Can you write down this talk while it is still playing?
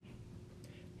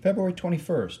February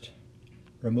 21st,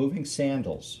 Removing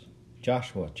Sandals,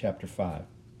 Joshua chapter 5.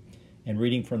 And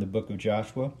reading from the book of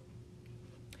Joshua.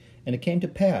 And it came to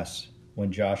pass,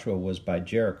 when Joshua was by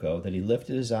Jericho, that he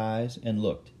lifted his eyes and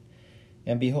looked.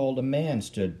 And behold, a man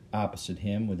stood opposite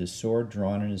him with his sword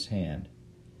drawn in his hand.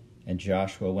 And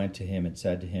Joshua went to him and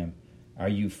said to him, Are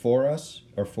you for us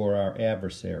or for our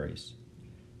adversaries?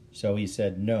 So he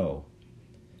said, No,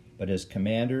 but as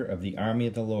commander of the army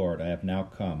of the Lord I have now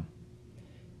come.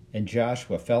 And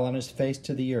Joshua fell on his face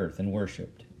to the earth and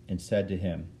worshipped, and said to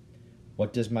him,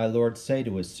 What does my Lord say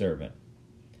to his servant?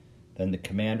 Then the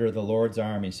commander of the Lord's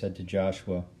army said to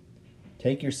Joshua,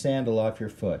 Take your sandal off your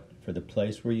foot, for the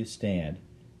place where you stand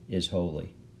is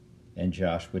holy. And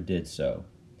Joshua did so.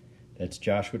 That's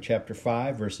Joshua chapter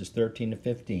 5, verses 13 to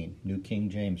 15, New King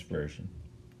James Version.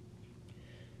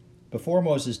 Before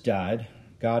Moses died,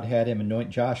 God had him anoint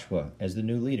Joshua as the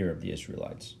new leader of the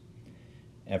Israelites.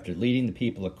 After leading the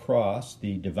people across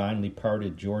the divinely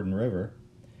parted Jordan River,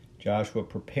 Joshua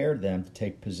prepared them to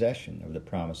take possession of the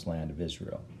promised land of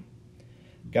Israel.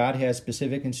 God has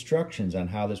specific instructions on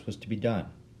how this was to be done.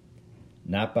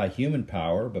 Not by human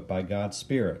power, but by God's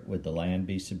Spirit would the land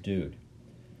be subdued.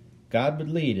 God would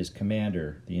lead as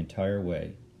commander the entire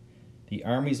way. The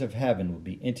armies of heaven would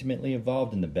be intimately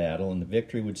involved in the battle, and the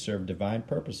victory would serve divine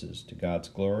purposes to God's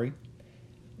glory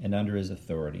and under his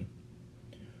authority.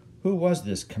 Who was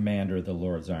this commander of the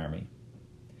Lord's army?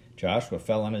 Joshua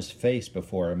fell on his face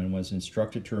before him and was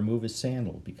instructed to remove his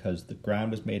sandal because the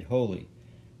ground was made holy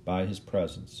by his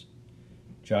presence.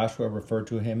 Joshua referred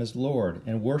to him as Lord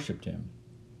and worshipped him.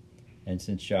 And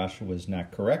since Joshua was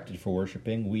not corrected for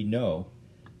worshiping, we know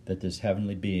that this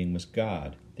heavenly being was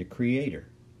God, the Creator,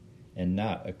 and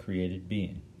not a created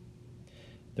being.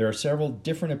 There are several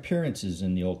different appearances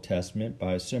in the Old Testament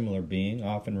by a similar being,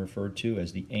 often referred to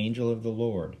as the angel of the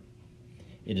Lord.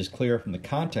 It is clear from the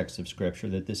context of Scripture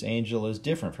that this angel is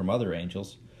different from other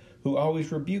angels who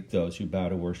always rebuke those who bow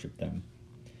to worship them.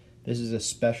 This is a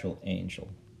special angel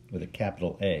with a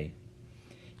capital A.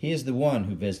 He is the one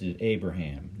who visited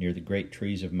Abraham near the great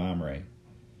trees of Mamre,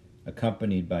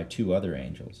 accompanied by two other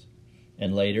angels,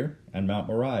 and later on Mount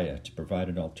Moriah to provide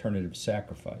an alternative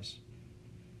sacrifice.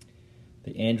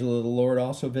 The angel of the Lord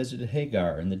also visited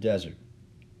Hagar in the desert,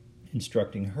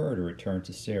 instructing her to return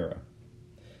to Sarah.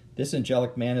 This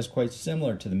angelic man is quite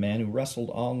similar to the man who wrestled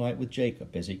all night with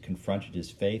Jacob as he confronted his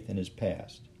faith and his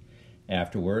past.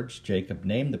 Afterwards, Jacob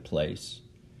named the place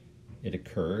it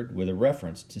occurred with a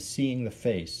reference to seeing the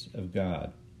face of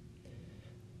God.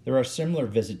 There are similar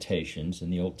visitations in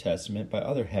the Old Testament by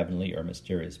other heavenly or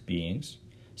mysterious beings,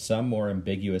 some more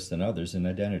ambiguous than others in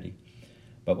identity.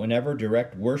 But whenever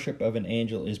direct worship of an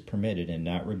angel is permitted and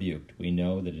not rebuked, we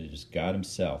know that it is God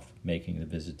himself making the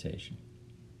visitation.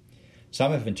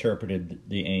 Some have interpreted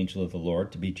the angel of the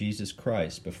Lord to be Jesus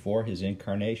Christ before his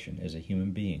incarnation as a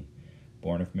human being,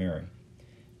 born of Mary.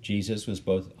 Jesus was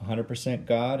both 100%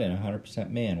 God and 100%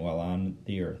 man while on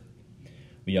the earth.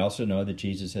 We also know that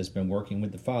Jesus has been working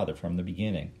with the Father from the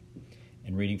beginning.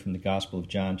 And reading from the Gospel of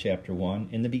John chapter 1,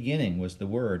 in the beginning was the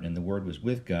Word, and the Word was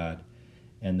with God,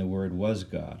 and the Word was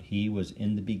God. He was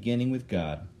in the beginning with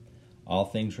God. All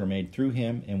things were made through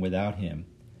him, and without him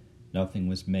nothing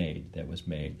was made that was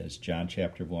made. That's John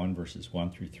chapter 1, verses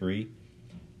 1 through 3,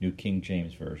 New King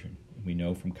James Version. We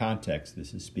know from context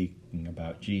this is speaking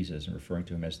about Jesus and referring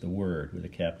to him as the Word with a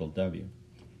capital W.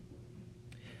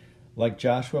 Like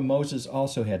Joshua, Moses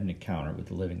also had an encounter with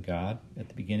the living God at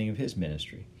the beginning of his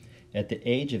ministry. At the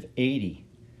age of 80,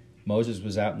 Moses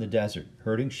was out in the desert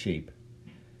herding sheep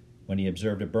when he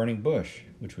observed a burning bush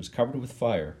which was covered with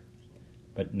fire,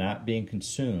 but not being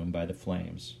consumed by the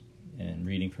flames. And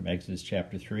reading from Exodus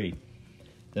chapter 3,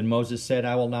 Then Moses said,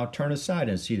 I will now turn aside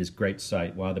and see this great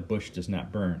sight while the bush does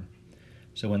not burn.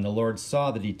 So when the Lord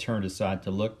saw that he turned aside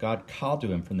to look, God called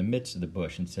to him from the midst of the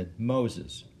bush and said,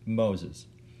 Moses, Moses.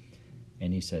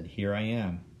 And he said, Here I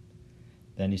am.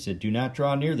 Then he said, Do not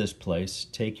draw near this place.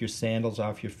 Take your sandals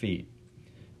off your feet,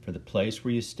 for the place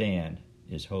where you stand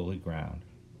is holy ground.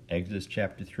 Exodus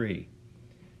chapter 3,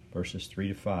 verses 3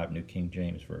 to 5, New King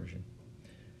James Version.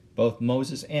 Both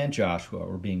Moses and Joshua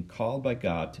were being called by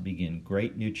God to begin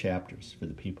great new chapters for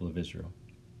the people of Israel.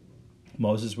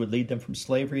 Moses would lead them from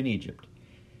slavery in Egypt,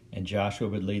 and Joshua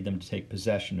would lead them to take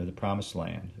possession of the promised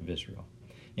land of Israel.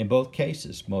 In both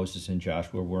cases, Moses and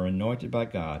Joshua were anointed by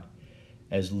God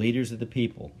as leaders of the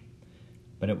people,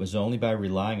 but it was only by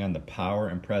relying on the power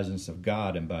and presence of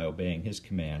God and by obeying his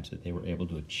commands that they were able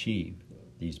to achieve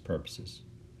these purposes.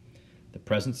 The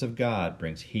presence of God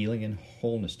brings healing and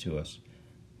wholeness to us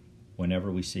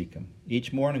whenever we seek him.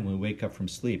 Each morning we wake up from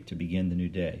sleep to begin the new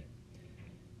day.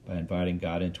 By inviting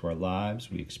God into our lives,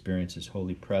 we experience His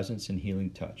holy presence and healing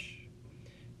touch.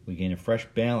 We gain a fresh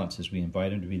balance as we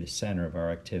invite Him to be the center of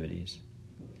our activities.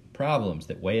 Problems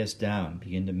that weigh us down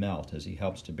begin to melt as He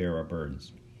helps to bear our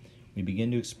burdens. We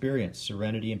begin to experience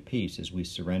serenity and peace as we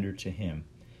surrender to Him,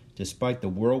 despite the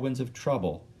whirlwinds of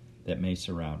trouble that may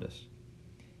surround us.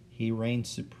 He reigns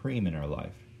supreme in our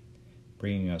life,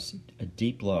 bringing us a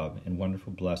deep love and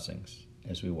wonderful blessings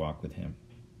as we walk with Him.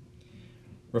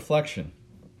 Reflection.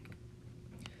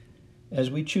 As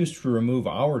we choose to remove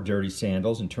our dirty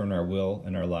sandals and turn our will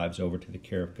and our lives over to the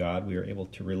care of God, we are able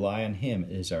to rely on Him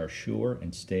as our sure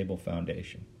and stable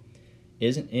foundation.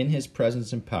 In His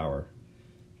presence and power,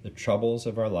 the troubles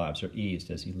of our lives are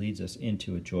eased as He leads us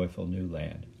into a joyful new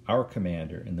land. Our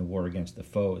commander in the war against the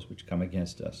foes which come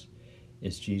against us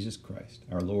is Jesus Christ,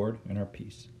 our Lord and our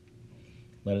peace.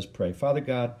 Let us pray. Father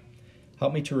God,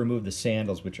 help me to remove the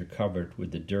sandals which are covered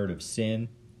with the dirt of sin,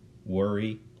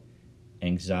 worry,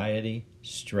 anxiety,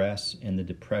 stress, and the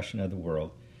depression of the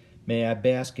world. May I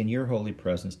bask in your holy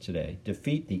presence today.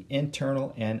 Defeat the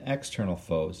internal and external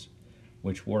foes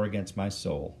which war against my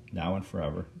soul, now and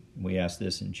forever. We ask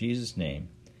this in Jesus' name.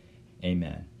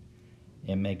 Amen.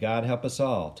 And may God help us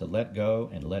all to let go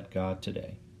and let God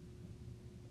today.